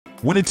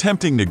When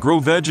attempting to grow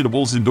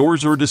vegetables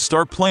indoors or to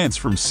start plants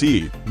from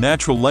seed,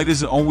 natural light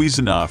isn't always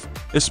enough,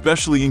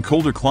 especially in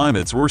colder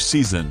climates or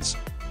seasons.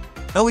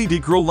 LED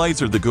grow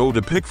lights are the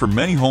go-to pick for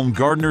many home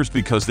gardeners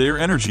because they are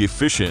energy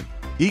efficient,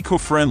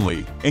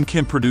 eco-friendly, and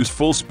can produce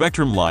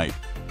full-spectrum light.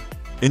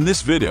 In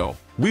this video,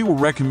 we will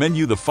recommend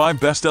you the 5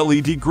 best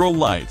LED grow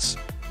lights.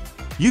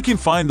 You can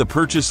find the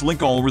purchase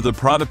link all over the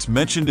products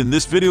mentioned in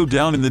this video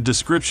down in the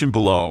description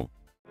below.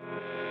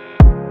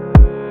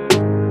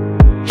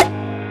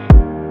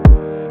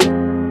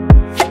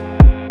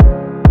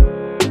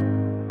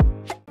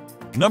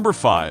 Number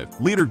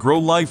 5. LEOTER Grow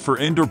Light for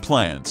Indoor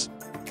Plants.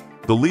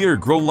 The LEOTER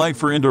Grow Light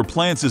for Indoor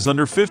Plants is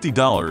under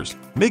 $50,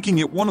 making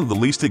it one of the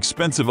least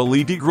expensive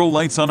LED grow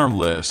lights on our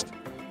list.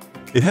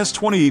 It has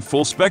 28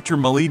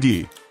 full-spectrum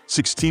LED,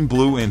 16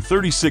 blue and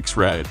 36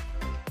 red.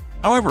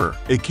 However,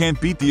 it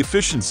can't beat the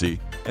efficiency,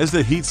 as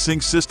the heat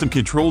sink system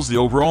controls the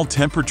overall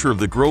temperature of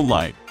the grow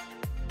light.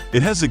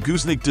 It has a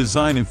gooseneck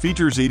design and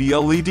features 80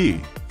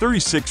 LED,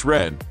 36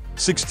 red,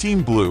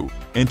 16 blue,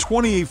 and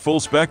 28 full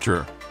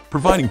spectra,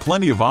 providing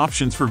plenty of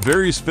options for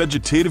various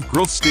vegetative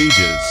growth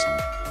stages.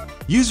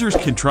 Users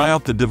can try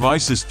out the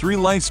device's 3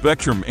 light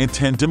spectrum and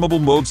 10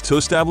 dimmable modes to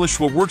establish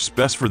what works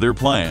best for their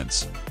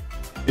plants.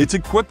 It's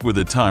equipped with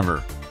a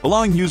timer,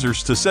 allowing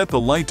users to set the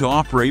light to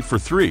operate for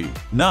 3,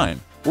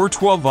 9, or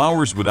 12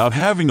 hours without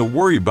having to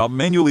worry about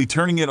manually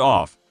turning it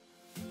off.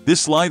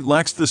 This light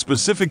lacks the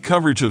specific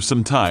coverage of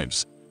some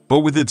types, but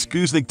with its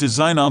gooseneck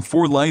design on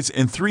 4 lights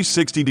and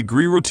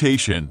 360-degree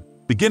rotation,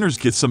 beginners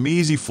get some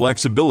easy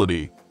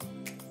flexibility.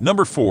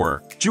 Number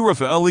 4.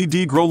 Juhefa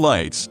LED Grow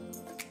Lights.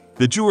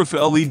 The Juhefa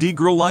LED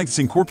Grow Lights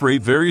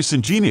incorporate various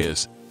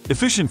ingenious,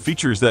 efficient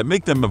features that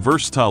make them a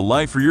versatile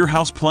light for your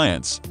house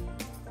plants.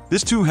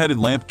 This 2-headed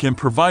lamp can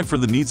provide for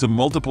the needs of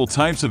multiple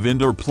types of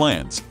indoor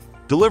plants,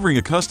 delivering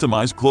a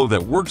customized glow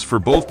that works for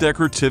both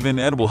decorative and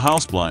edible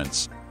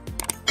houseplants.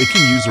 It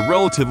can use a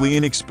relatively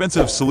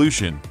inexpensive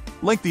solution,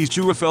 like these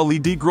Juhefa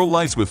LED Grow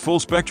Lights with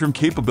full-spectrum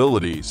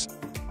capabilities.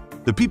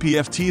 The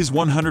PPFT is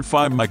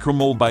 105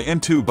 micromole by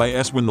M2 by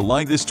S when the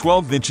light is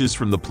 12 inches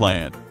from the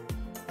plant.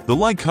 The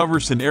light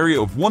covers an area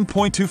of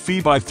 1.2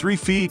 feet by 3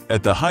 feet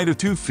at the height of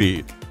 2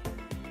 feet.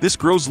 This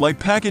grows light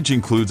package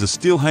includes a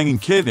steel hanging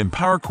kit and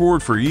power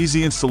cord for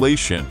easy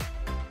installation.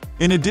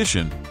 In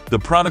addition, the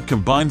product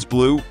combines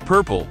blue,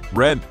 purple,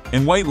 red,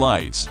 and white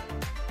lights.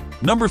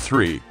 Number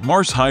 3.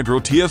 Mars Hydro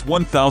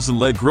TS1000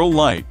 LED Grow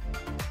Light.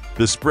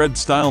 The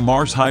spread-style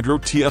Mars Hydro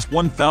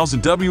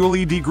TS1000W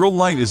LED Grow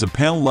Light is a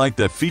panel light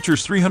that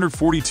features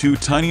 342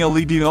 tiny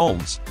LED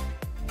bulbs.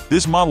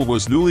 This model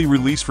was newly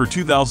released for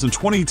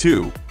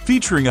 2022,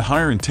 featuring a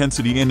higher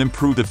intensity and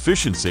improved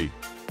efficiency.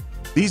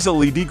 These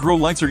LED grow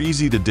lights are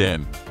easy to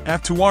dim,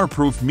 have 2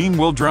 waterproof mean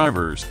well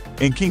drivers,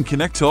 and can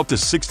connect to up to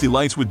 60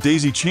 lights with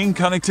daisy chain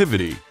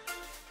connectivity.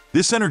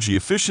 This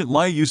energy-efficient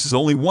light uses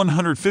only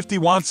 150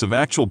 watts of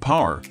actual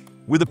power,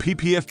 with a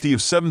PPFT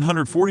of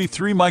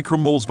 743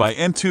 micromoles by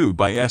M2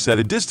 by S at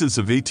a distance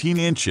of 18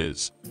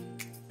 inches.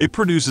 It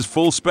produces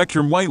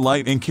full-spectrum white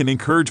light and can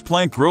encourage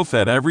plant growth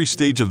at every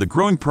stage of the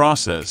growing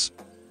process.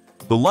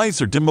 The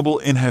lights are dimmable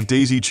and have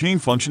daisy chain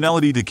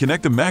functionality to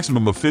connect a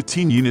maximum of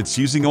 15 units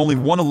using only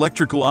 1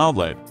 electrical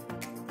outlet.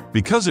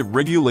 Because it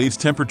regulates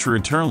temperature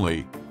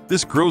internally,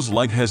 this grows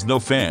light has no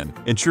fan,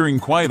 ensuring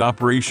quiet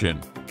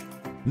operation.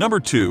 Number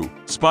 2.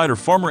 Spider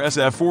Farmer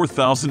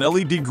SF4000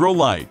 LED Grow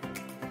Light.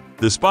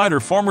 The Spider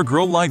Farmer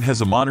Grow Light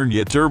has a modern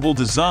yet durable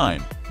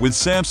design, with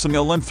Samsung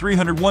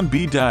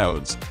LM301B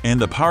diodes,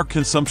 and the power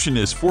consumption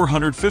is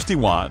 450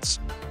 watts.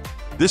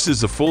 This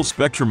is a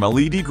full-spectrum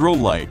LED grow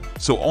light,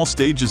 so all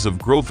stages of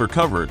growth are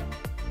covered.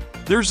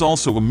 There's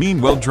also a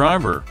mean well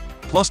driver,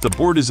 plus the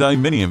board is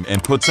aluminum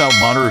and puts out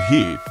moderate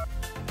heat.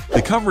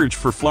 The coverage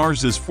for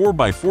flowers is 4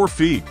 by 4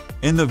 feet,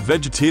 and the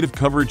vegetative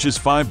coverage is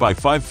 5 by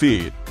 5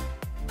 feet.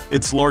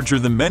 It's larger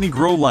than many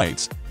grow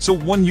lights, so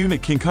one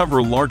unit can cover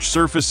a large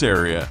surface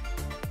area.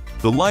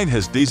 The light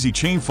has daisy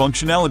chain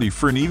functionality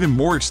for an even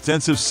more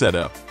extensive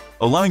setup,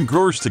 allowing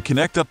growers to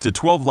connect up to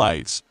 12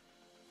 lights.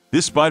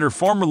 This Spider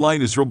Farmer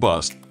light is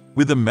robust,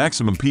 with a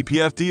maximum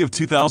PPFT of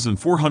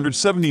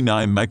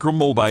 2,479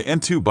 micromole by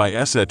M2 by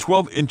S at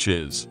 12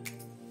 inches.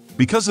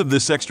 Because of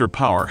this extra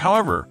power,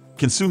 however,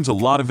 consumes a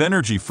lot of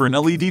energy for an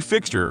LED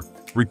fixture,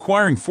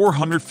 requiring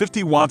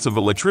 450 watts of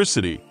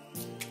electricity.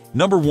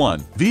 Number 1.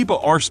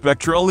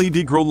 VIPARSPECTRA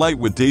LED Grow Light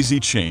with Daisy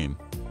Chain.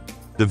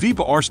 The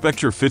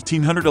VIPARSPECTRA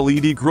 1500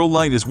 LED Grow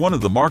Light is one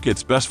of the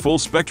market's best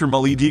full-spectrum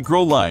LED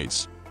grow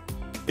lights.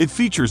 It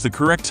features the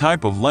correct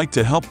type of light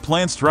to help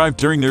plants thrive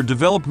during their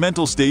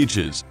developmental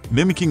stages,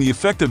 mimicking the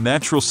effect of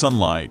natural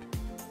sunlight.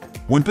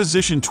 When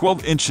positioned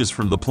 12 inches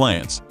from the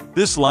plants,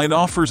 this light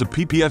offers a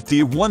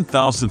PPFT of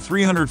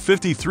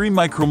 1,353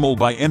 micromole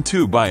by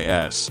M2 by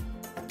S.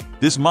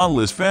 This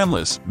model is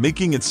fanless,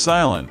 making it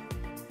silent.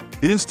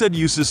 It instead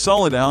uses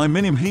solid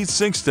aluminum heat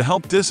sinks to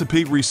help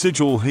dissipate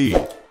residual heat.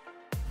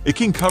 It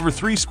can cover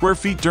 3 square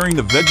feet during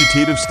the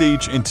vegetative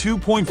stage and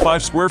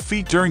 2.5 square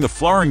feet during the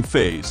flowering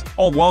phase,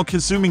 all while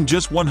consuming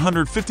just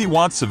 150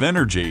 watts of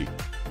energy.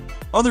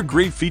 Other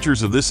great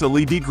features of this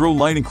LED grow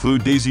light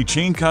include daisy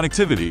chain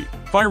connectivity,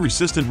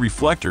 fire-resistant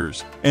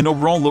reflectors, and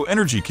overall low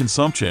energy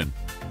consumption.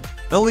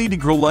 LED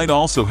grow light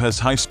also has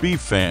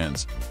high-speed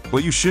fans,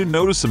 but you should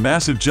notice a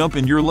massive jump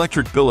in your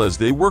electric bill as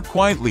they work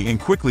quietly and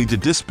quickly to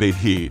dissipate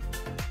heat.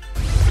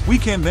 We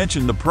can't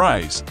mention the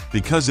price,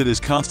 because it is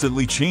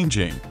constantly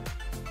changing.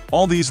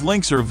 All these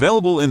links are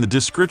available in the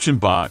description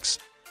box.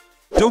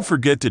 Don't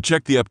forget to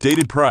check the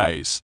updated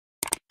price.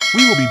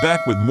 We will be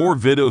back with more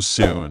videos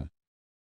soon.